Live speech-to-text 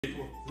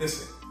People,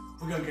 listen,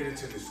 we're gonna get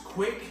into this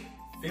quick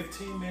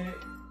 15-minute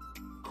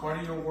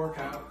cardio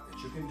workout that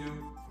you can do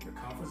from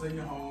the comforts of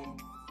your home.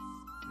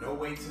 No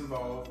weights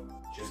involved,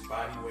 just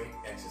body weight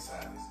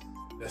exercises.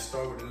 Let's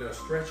start with a little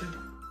stretching.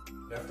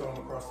 Left arm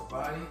across the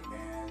body,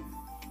 and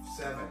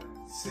 7,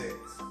 6,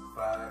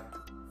 5,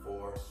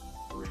 4,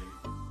 3, 2,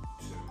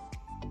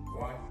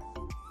 1.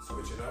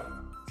 Switch it up.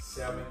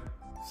 7,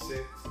 6,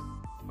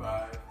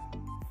 5,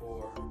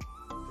 4,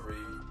 3,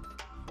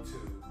 2,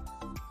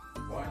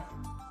 1.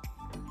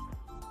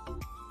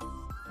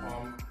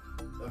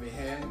 Let me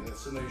hand and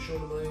center your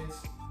shoulder blades.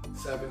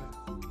 7,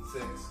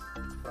 6,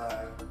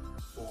 5,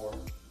 4,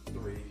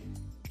 3,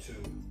 2,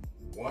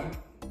 1.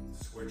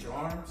 Switch your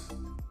arms.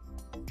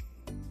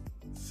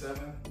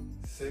 7,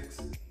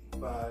 6,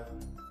 5,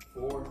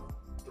 4,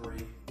 3,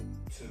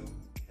 2,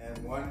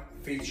 and 1.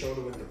 Feet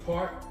shoulder width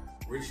apart.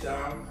 Reach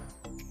down,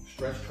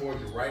 stretch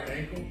towards your right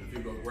ankle. If you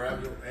go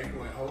grab your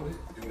ankle and hold it,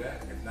 do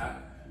that. If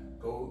not,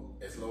 go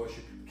as low as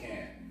you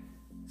can.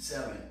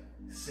 7,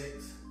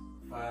 6,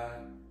 5,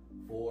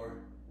 4,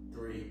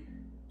 3,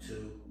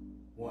 2,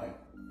 1.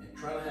 And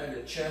try to have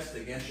your chest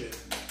against your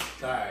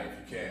thigh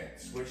if you can.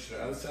 Switch to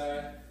the other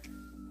side.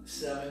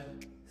 7,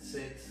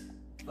 6,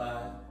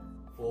 5,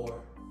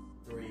 4,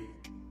 3,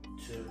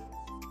 2,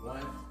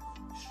 1.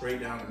 Straight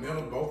down the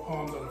middle. Both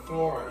palms on the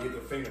floor or either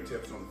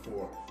fingertips on the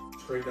floor.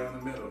 Straight down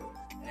the middle.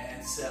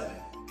 And 7,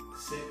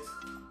 6,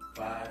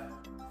 5,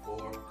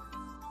 4,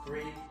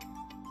 3, 2,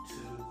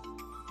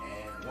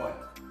 and 1.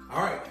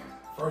 All right,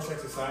 first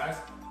exercise,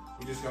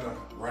 we're just gonna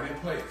run in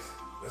place.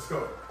 Let's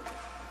go.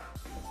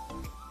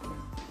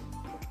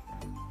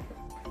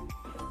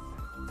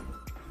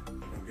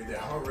 Get that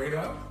heart rate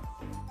up.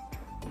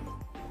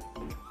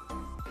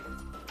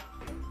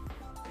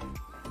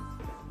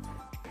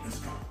 Let's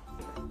go.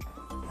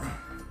 Run.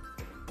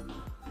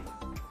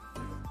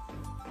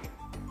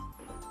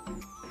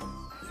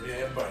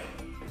 Yeah, buddy.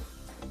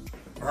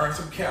 Burn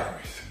some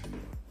calories.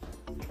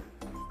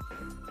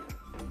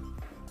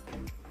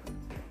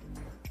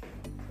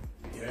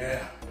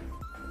 Yeah,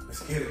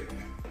 let's get it.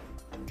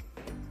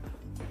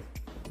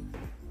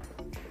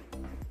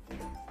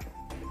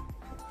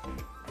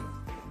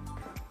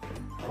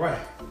 All right,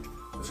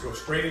 let's go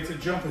straight into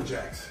jumping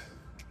jacks.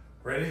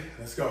 Ready?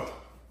 Let's go.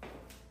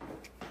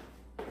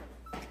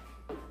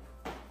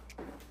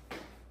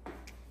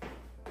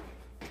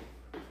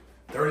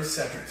 "30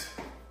 seconds.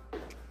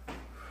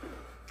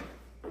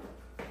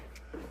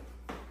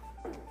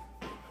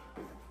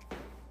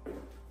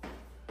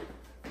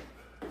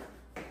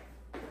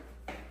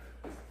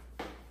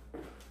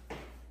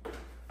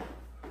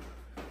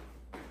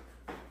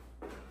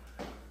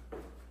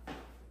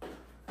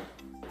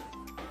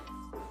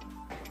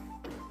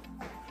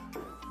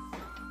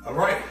 All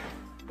right,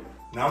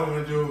 now we're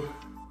gonna do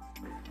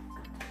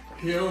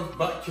heels,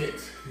 butt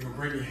kicks. You're gonna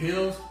bring your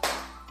heels,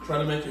 try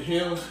to make your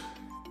heels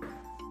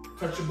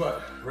touch your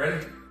butt.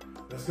 Ready?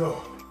 Let's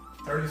go.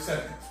 30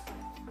 seconds.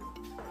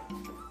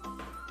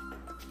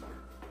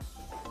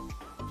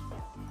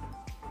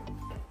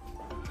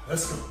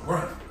 Let's go,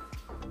 run.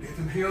 Get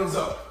them heels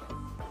up.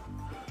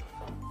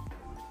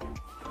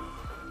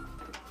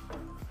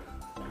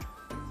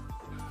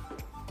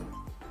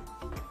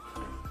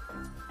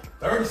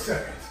 30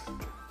 seconds.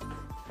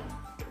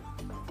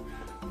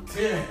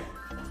 10,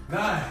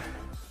 9,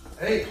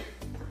 8,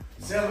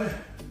 7,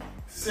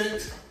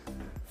 6,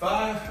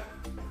 5,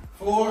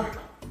 4,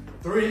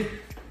 3,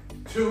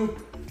 2,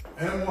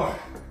 and 1.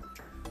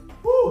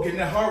 Woo, getting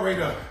that heart rate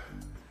up.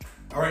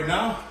 All right,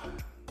 now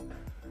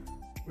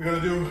we're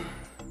gonna do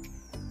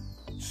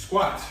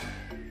squats,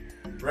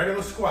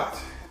 regular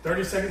squats,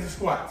 30 seconds of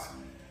squats.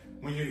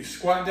 When you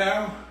squat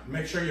down,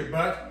 make sure your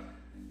butt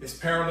is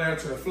parallel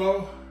to the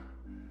floor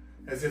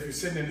as if you're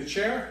sitting in the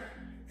chair,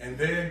 and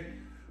then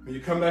when you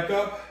come back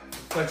up,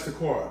 flex the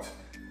quads.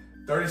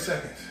 30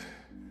 seconds.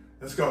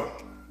 Let's go.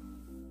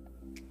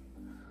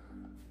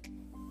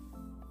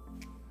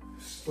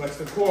 Flex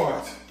the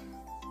quads.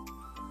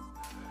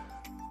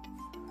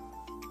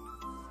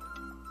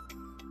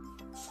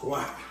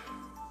 Squat.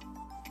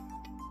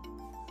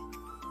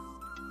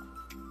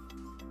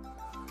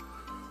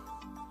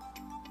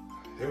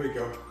 There we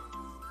go.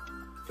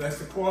 Flex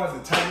the quads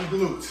and tighten the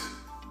glutes.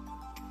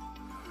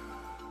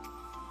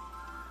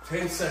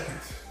 10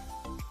 seconds.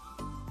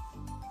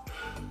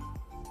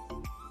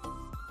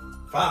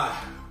 5,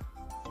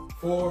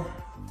 4,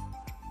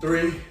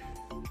 3,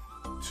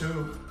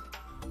 2,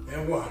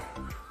 and 1.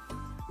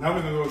 Now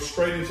we're gonna go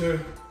straight into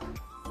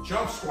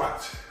jump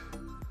squats.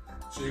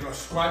 So you're gonna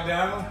squat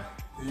down,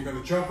 then you're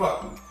gonna jump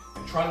up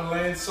and try to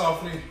land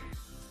softly.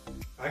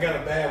 I got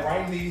a bad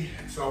right knee,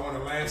 so I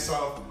wanna land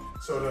soft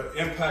so the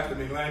impact of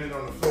me landing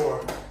on the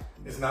floor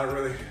is not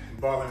really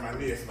bothering my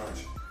knee as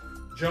much.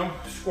 Jump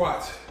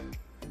squats,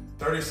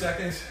 30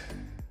 seconds.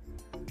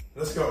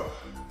 Let's go.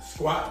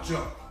 Squat,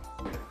 jump.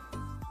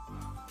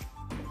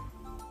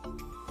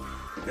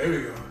 There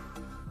we go.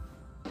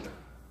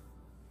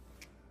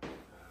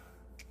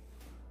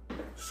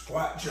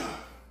 Squat, jump.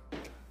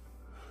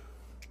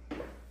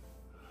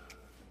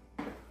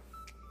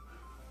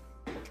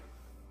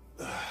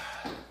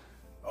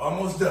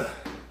 Almost done.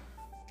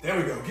 There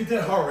we go. Get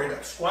that heart rate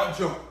up. Squat,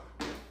 jump.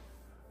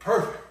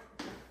 Perfect.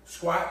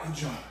 Squat and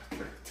jump.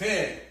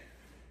 10,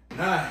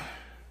 9,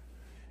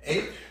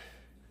 8,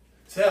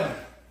 7,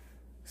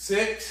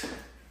 6,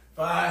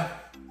 5,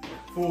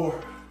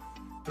 4,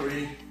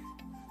 3,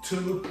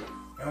 2,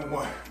 and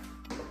 1.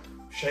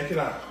 Shake it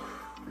out.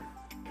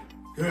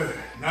 Good.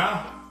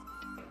 Now,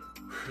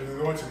 we're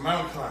gonna go into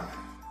mountain climbing.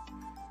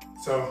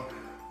 So,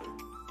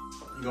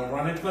 you're gonna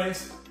run in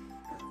place,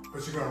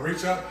 but you're gonna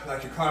reach up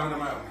like you're climbing a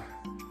mountain.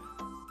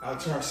 I'll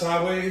turn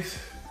sideways,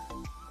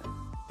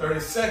 30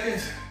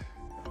 seconds.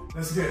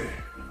 Let's get it.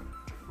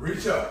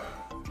 Reach up.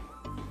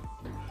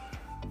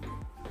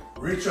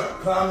 Reach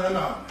up, climb that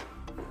mountain.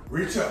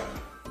 Reach up.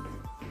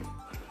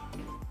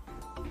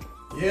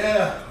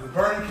 Yeah, we're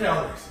burning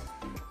calories.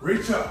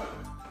 Reach up.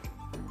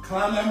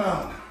 Climb that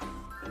mountain.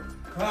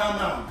 Climb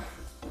mountain.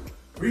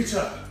 Reach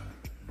up.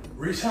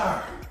 Reach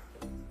higher.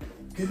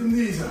 Get them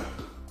knees up.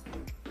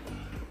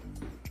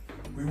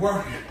 We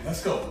working.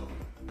 Let's go.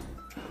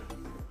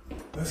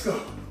 Let's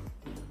go.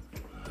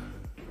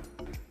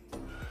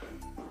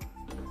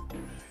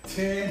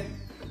 10,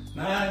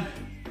 9,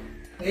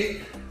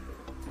 8,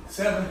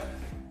 7,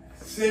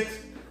 6,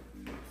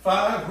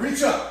 5.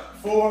 Reach up.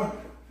 4,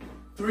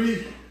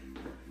 3,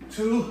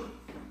 2,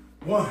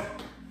 1.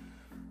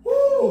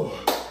 Woo!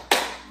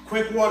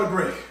 Quick water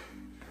break.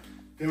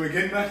 Then we're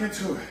getting back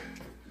into it.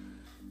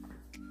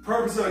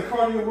 Purpose of the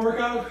cardio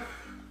workout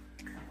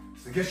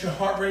is to get your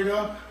heart rate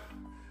up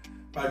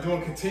by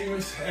doing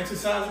continuous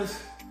exercises.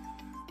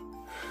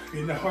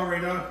 Getting the heart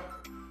rate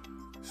up,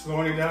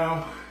 slowing it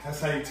down.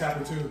 That's how you tap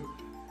into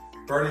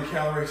burning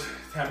calories,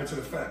 tap into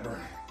the fat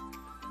burning.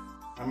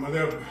 I'm a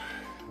little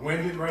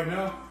winded right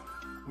now,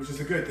 which is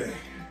a good thing.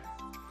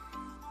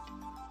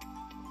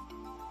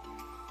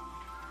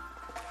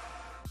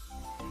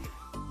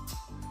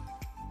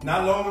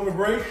 Not long of a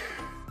break,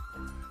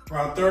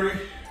 around 30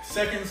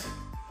 seconds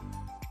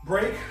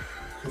break,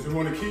 because we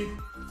want to keep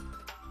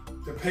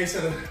the pace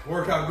of the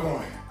workout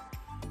going.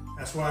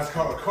 That's why it's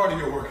called a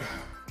cardio workout.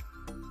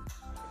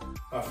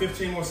 About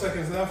 15 more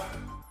seconds left.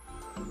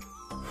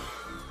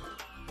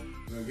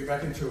 We're gonna get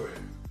back into it.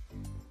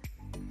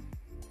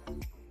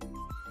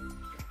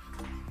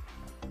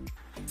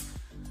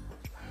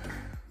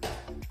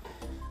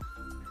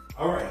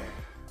 All right,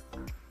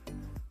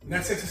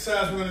 next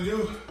exercise we're gonna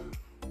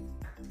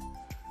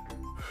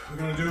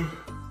do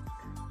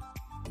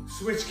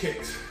switch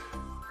kicks.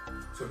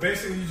 So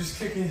basically you're just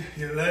kicking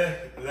your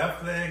leg,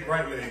 left leg,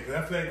 right leg,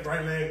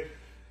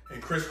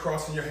 and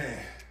crisscrossing your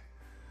hand.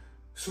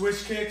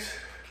 Switch kicks,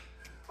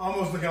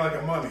 almost looking like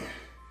a mummy.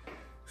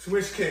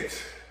 Switch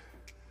kicks,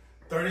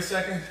 30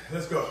 seconds,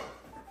 let's go.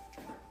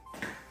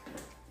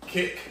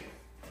 Kick.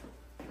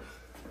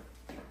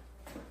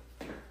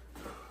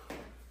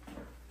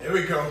 There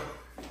we go.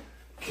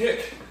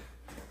 Kick,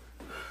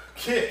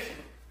 kick,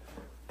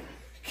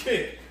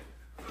 kick,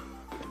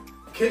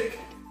 kick,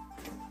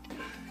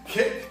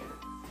 kick.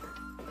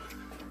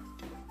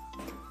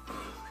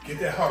 Get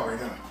that heart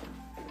rate up.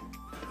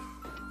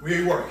 We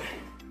ain't working.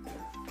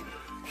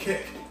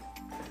 Kick,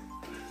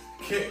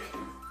 kick,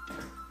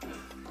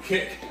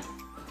 kick,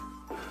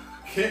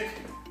 kick,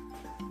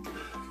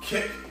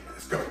 kick.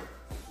 Let's go.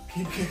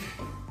 Keep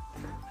kicking.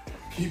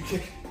 Keep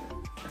kicking.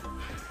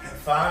 And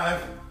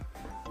 5,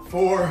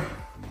 4,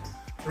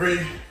 3,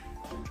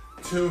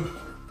 2,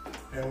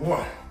 and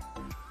 1.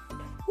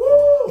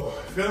 Woo!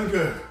 Feeling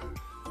good.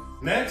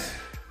 Next,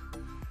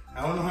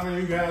 I don't know how many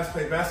of you guys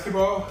play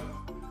basketball,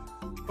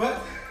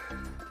 but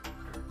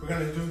we're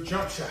gonna do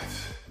jump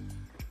shots.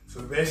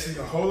 So basically,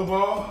 you're gonna hold the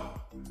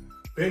ball,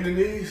 bend the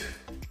knees,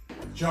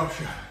 jump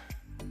shot,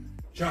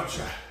 jump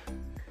shot.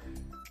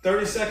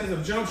 30 seconds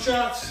of jump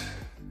shots.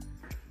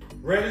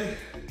 Ready?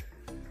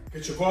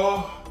 Get your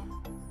ball,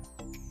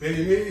 bend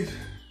your knees.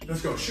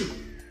 Let's go, shoot,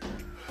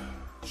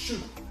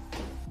 shoot,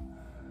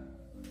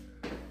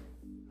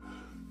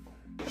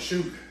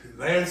 shoot,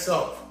 land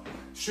soft,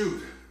 shoot,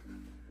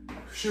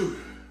 shoot,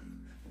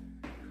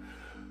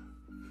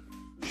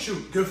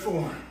 shoot, good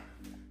form,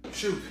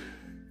 shoot,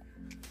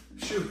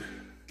 shoot,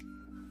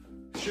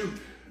 shoot,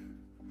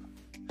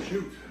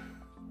 shoot,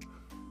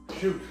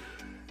 shoot,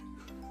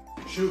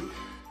 shoot,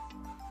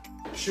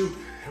 shoot,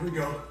 here we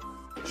go,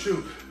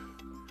 shoot,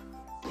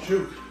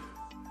 shoot,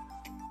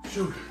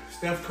 shoot.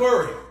 Steph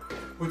Curry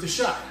with the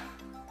shot,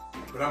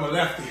 but I'm a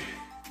lefty.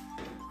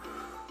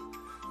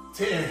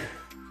 10,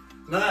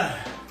 9,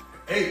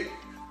 8,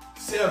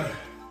 7,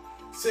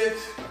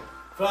 6,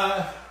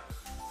 5,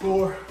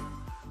 4,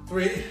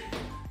 3,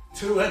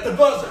 2, at the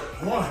buzzer.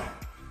 1,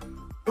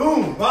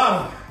 boom,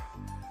 bottom.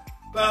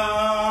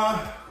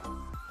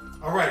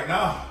 All right,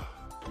 now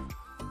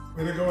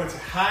we're gonna go into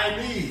high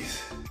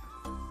knees.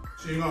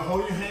 So you're gonna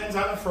hold your hands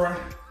out in front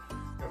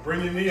and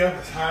bring your knee up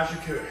as high as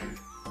you could.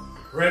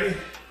 Ready?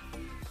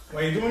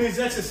 While you're doing these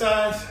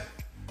exercises,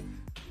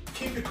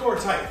 keep your core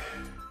tight.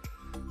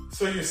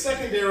 So you're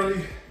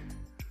secondarily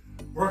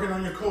working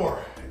on your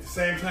core at the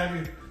same time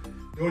you're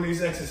doing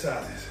these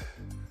exercises.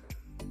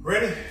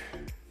 Ready?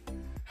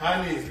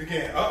 High knees,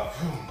 begin. Up,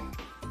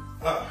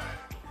 up,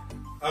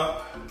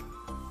 up,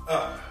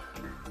 up,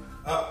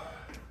 up.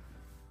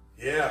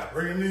 Yeah,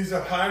 bring your knees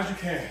up high as you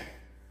can.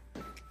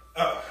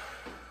 Up,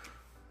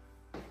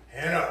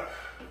 and up,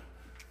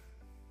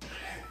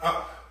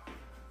 up,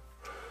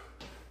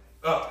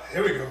 up.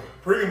 Here we go.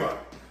 Bring them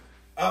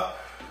up,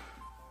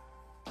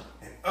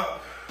 and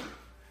up.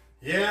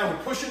 Yeah,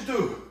 we're pushing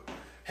through.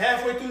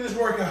 Halfway through this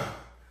workout.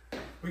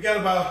 We got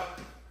about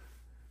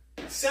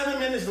 7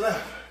 minutes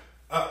left.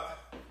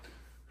 Up,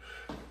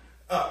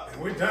 up,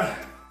 and we're done.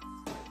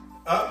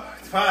 Up,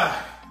 5,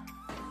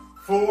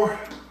 4,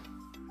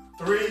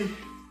 3,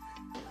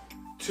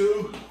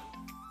 2,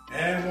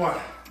 and 1.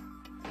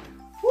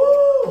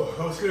 Woo!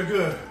 Let's get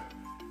good.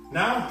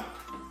 Now,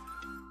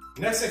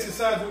 next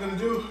exercise we're gonna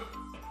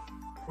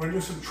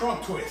do some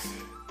trunk twists.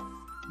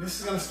 This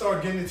is gonna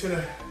start getting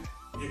into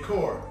your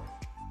core.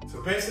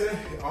 So basically,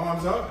 your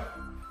arms up.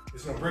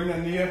 Just gonna bring the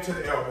knee up to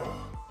the elbow.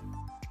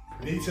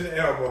 Knee to the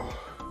elbow.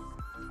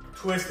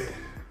 Twisting.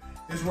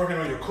 This is working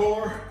on your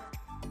core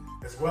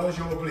as well as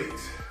your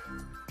obliques.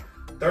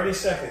 30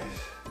 seconds.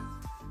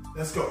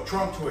 Let's go.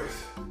 Trunk twist.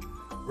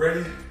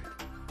 Ready?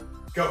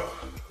 Go.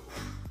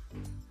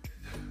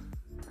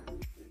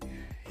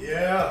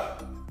 Yeah.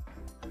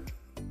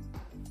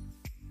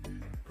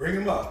 Bring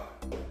them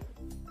up.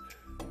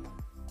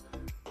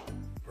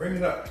 Bring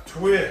it up.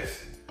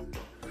 Twist.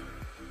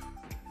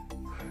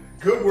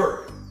 Good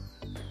work.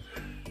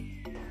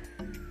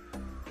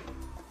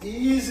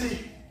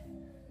 Easy,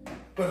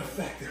 but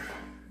effective.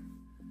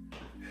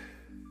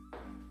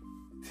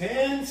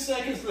 10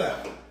 seconds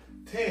left.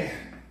 10,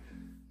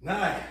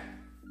 9,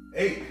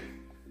 8,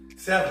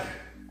 7,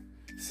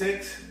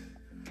 6,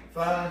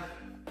 5,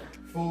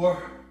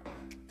 4,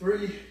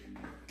 3,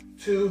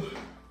 2,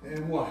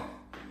 and 1.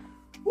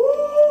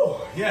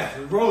 Woo! Yes,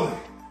 we're rolling.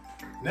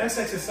 Next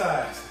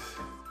exercise,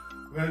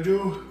 we're gonna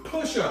do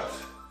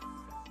push-ups.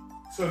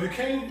 So if you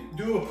can't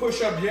do a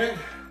push-up yet,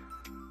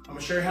 I'm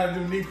gonna show you how to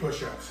do knee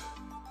push-ups.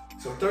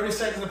 So 30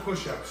 seconds of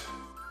push-ups.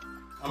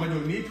 I'm gonna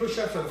do knee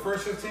push-ups for the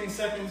first 15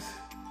 seconds,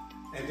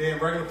 and then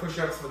regular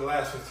push-ups for the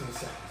last 15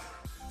 seconds.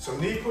 So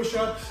knee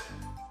push-ups,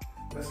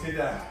 let's get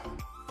down.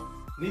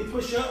 Knee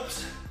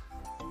push-ups,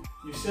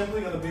 you're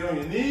simply gonna be on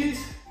your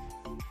knees,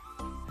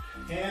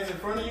 hands in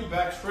front of you,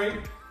 back straight,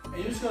 and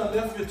you're just gonna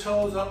lift your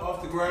toes up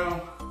off the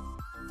ground,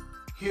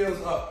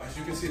 heels up. As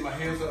you can see, my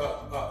heels are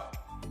up.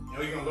 You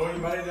know, you're gonna lower your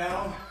body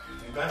down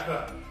and back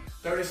up.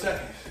 30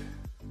 seconds.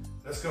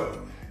 Let's go.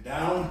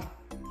 Down,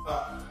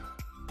 up,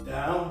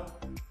 down,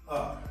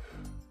 up,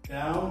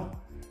 down,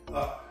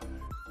 up,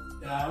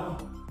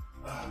 down,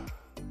 up,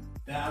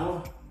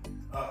 down,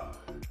 up,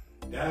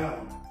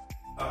 down,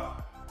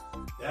 up,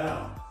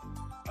 down,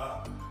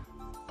 up,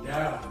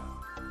 down,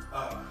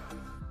 up,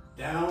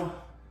 down,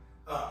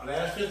 up.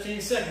 Last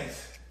 15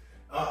 seconds.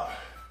 Up,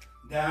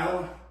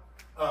 down,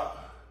 up,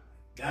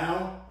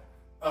 down,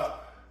 up,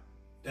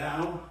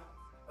 down,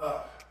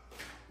 up,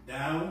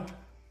 down,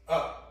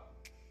 up,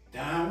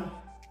 down,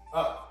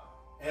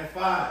 up. And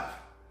 5,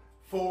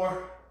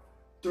 4,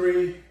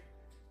 3,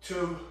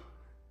 2,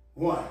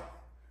 1.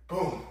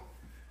 Boom.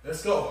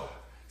 Let's go.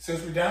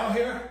 Since we're down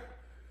here,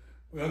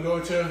 we're gonna go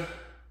to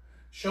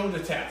shoulder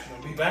taps. We're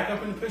gonna be back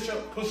up in the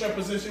push-up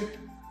position,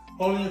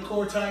 holding your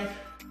core tight.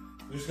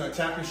 We're just gonna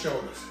tap your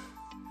shoulders.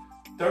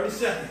 30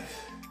 seconds.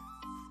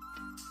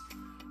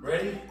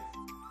 Ready?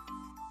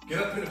 Get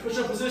up in the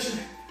push-up position.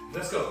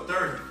 Let's go.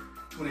 30,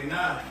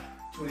 29,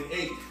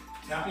 28.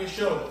 Tap your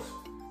shoulders.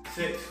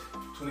 6,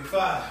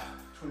 25,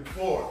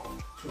 24,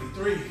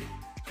 23,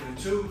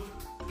 22,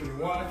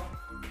 21,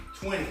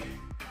 20,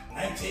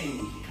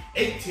 19,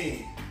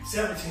 18,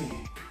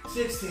 17,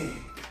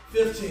 16,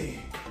 15,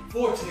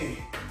 14,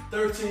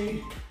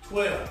 13,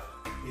 12,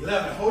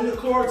 11. Hold your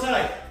core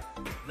tight.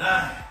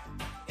 9,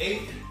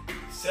 8,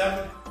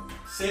 7,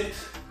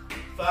 6,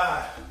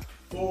 5,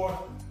 4,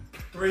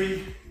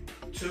 3,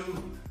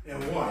 2,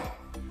 and 1.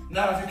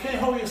 Now, if you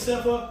can't hold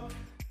yourself up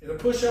in a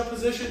push-up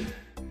position,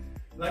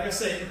 like I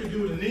said, you can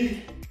do the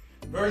knee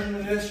version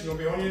of this. You're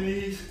gonna be on your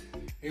knees.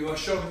 You're gonna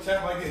shoulder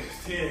tap like this.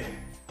 10,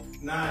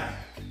 9,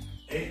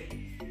 8,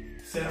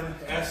 7,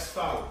 as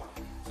follows.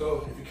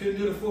 So if you couldn't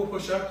do the full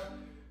push-up,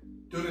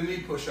 do the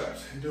knee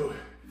push-ups and do it.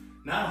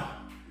 Now,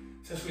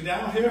 since we're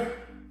down here,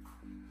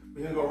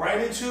 we're gonna go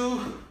right into,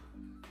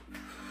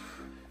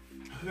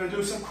 we're gonna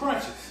do some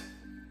crunches.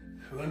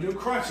 We're gonna do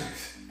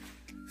crunches.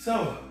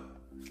 So,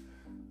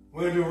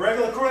 we're gonna do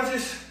regular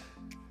crunches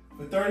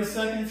for 30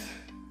 seconds.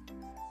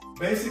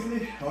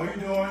 Basically, all you're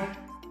doing,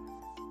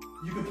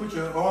 you can put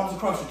your arms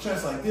across your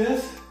chest like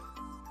this,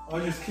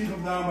 or just keep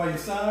them down by your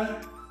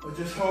side, or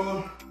just hold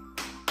them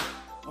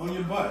on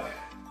your butt.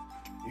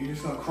 You're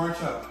just gonna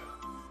crunch up.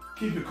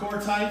 Keep your core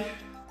tight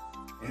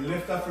and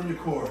lift up from your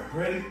core.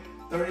 Ready?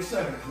 30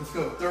 seconds. Let's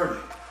go. 30,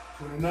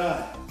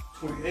 29,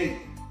 28,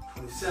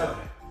 27,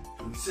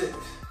 26,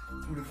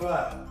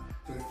 25,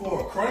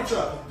 24. Crunch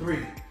up. 3,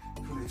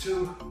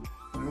 22,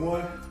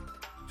 21,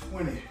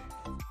 20,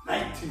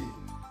 19,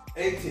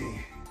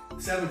 18,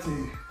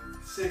 17,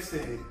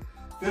 16,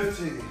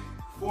 15,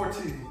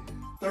 14,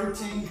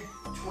 13,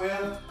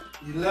 12,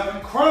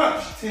 11,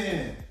 crunch.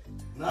 10,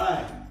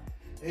 9,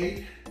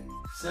 8,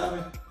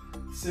 7,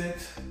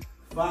 6,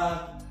 5,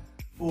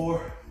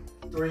 4,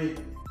 3,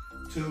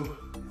 2,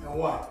 and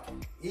 1.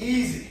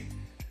 Easy.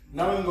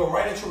 Now we're gonna go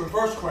right into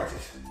reverse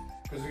crunches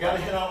because we gotta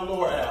hit our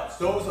lower abs.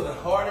 Those are the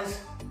hardest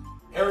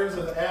areas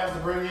of the abs to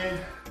bring in,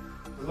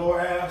 the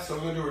lower abs. So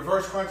we're gonna do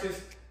reverse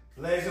crunches.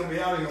 Legs gonna be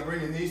out, you're gonna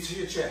bring your knees to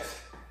your chest.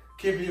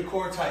 Keeping your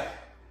core tight.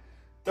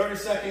 30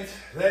 seconds,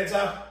 legs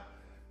out.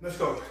 Let's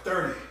go.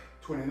 30,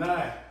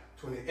 29,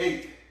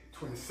 28,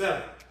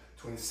 27,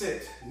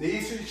 26.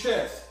 Knees to your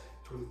chest.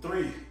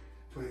 23,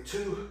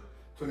 22,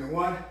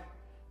 21,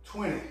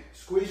 20.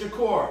 Squeeze your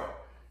core.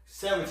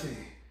 17,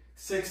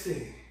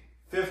 16,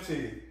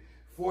 15,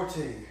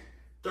 14,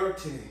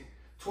 13,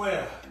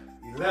 12,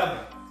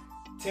 11,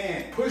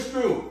 10. Push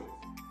through.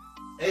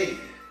 8,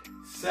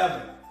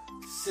 7,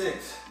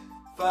 6,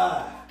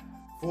 5,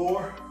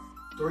 4,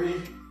 3,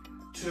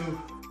 2,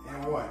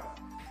 and 1.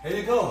 Here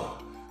you go.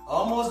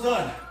 Almost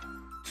done.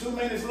 2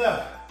 minutes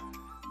left.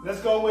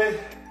 Let's go with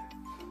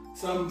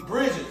some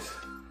bridges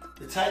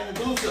to tighten the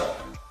glutes up.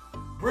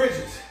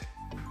 Bridges.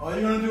 All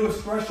you're gonna do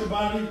is thrust your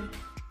body,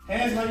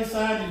 hands by your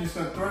side. You're just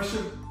gonna thrust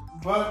your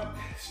butt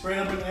straight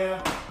up in the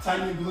air,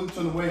 tighten your glutes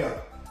on the way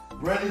up.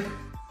 Ready?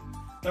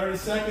 30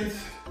 seconds.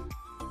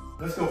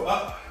 Let's go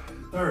up.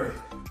 30,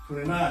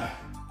 29,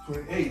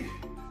 28,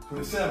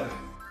 27,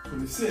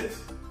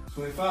 26,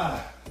 25,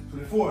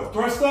 24.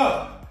 Thrust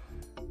up.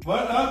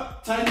 Butt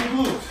up, tighten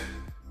your glutes.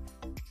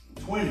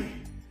 20,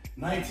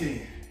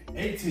 19,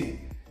 18,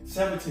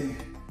 17,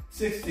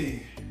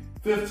 16,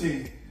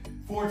 15,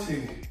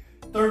 14,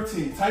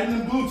 13. Tighten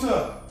them glutes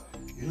up.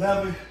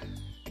 11,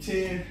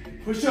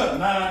 10, push up.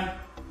 9,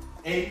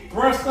 8,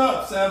 thrust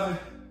up. 7,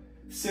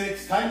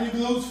 6, tighten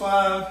your glutes.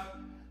 5,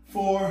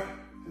 4,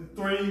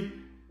 3,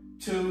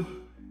 2,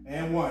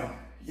 and 1.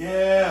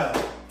 Yeah,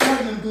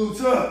 tighten them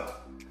glutes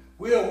up.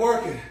 We are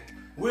working.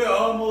 We are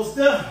almost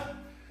done.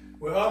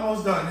 We're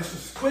almost done. This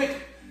was quick,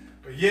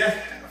 but yet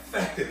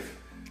effective.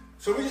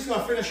 So we're just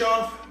gonna finish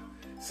off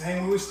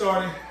same way we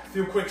started. A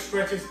few quick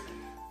stretches,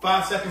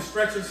 5-second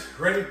stretches.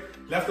 Ready?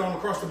 Left arm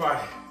across the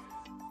body.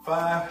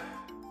 5,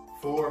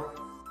 4,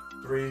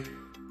 3, 2,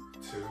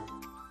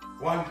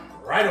 1.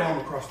 Right arm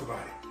across the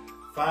body.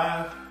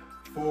 5,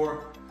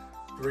 4,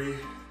 3,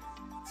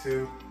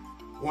 2,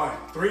 1.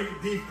 3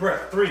 deep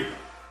breath. 3.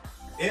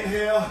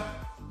 Inhale.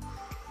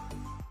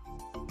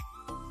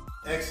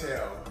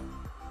 Exhale.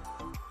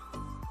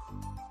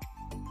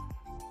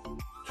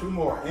 2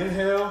 more.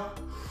 Inhale.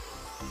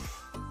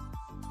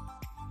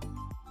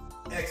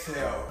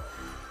 Exhale.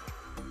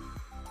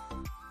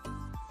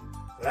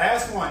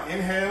 Last one.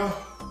 Inhale.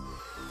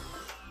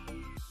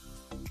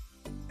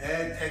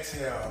 And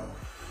exhale.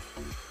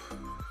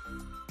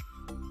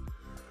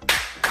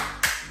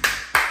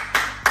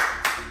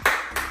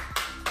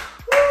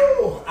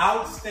 Woo!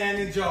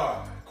 Outstanding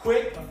job.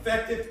 Quick,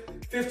 effective,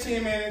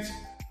 15 minutes,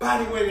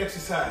 body weight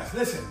exercise.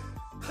 Listen,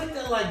 click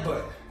that like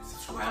button.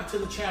 Subscribe to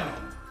the channel.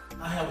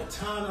 I have a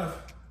ton of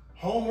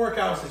home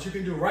workouts that you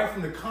can do right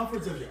from the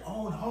comforts of your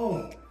own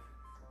home.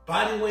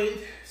 Body weight,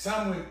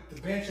 some with the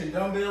bench and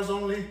dumbbells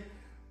only.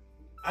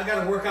 I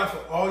got a workout for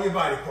all your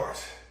body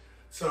parts.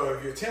 So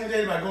if you're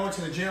intimidated by going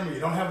to the gym or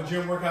you don't have a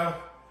gym workout,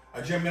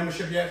 a gym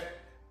membership yet,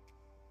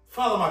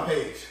 follow my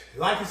page.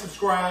 Like and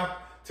subscribe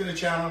to the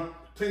channel.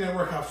 Plenty of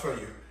workouts for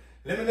you.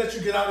 Let me let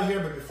you get out of here,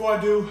 but before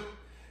I do,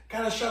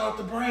 gotta shout out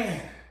the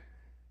brand,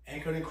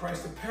 Anchored in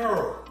Christ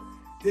Apparel.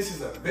 This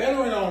is a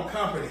veteran-owned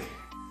company.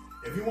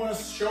 If you want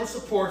to show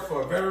support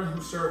for a veteran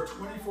who served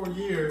 24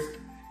 years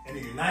in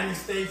the United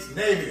States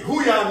Navy,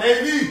 Hoo-yah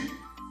Navy!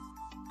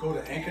 Go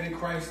to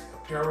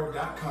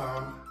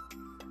anchoredinChristapparel.com.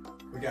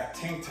 We got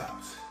tank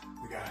tops,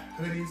 we got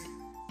hoodies,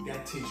 we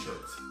got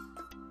t-shirts.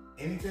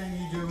 Anything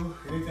you do,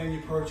 anything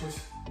you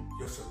purchase,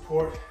 your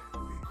support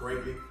will be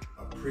greatly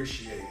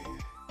appreciated.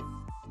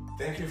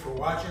 Thank you for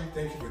watching,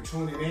 thank you for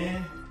tuning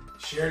in.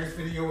 Share this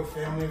video with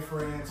family and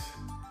friends.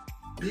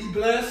 Be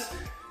blessed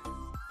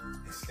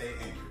and stay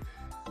anchored.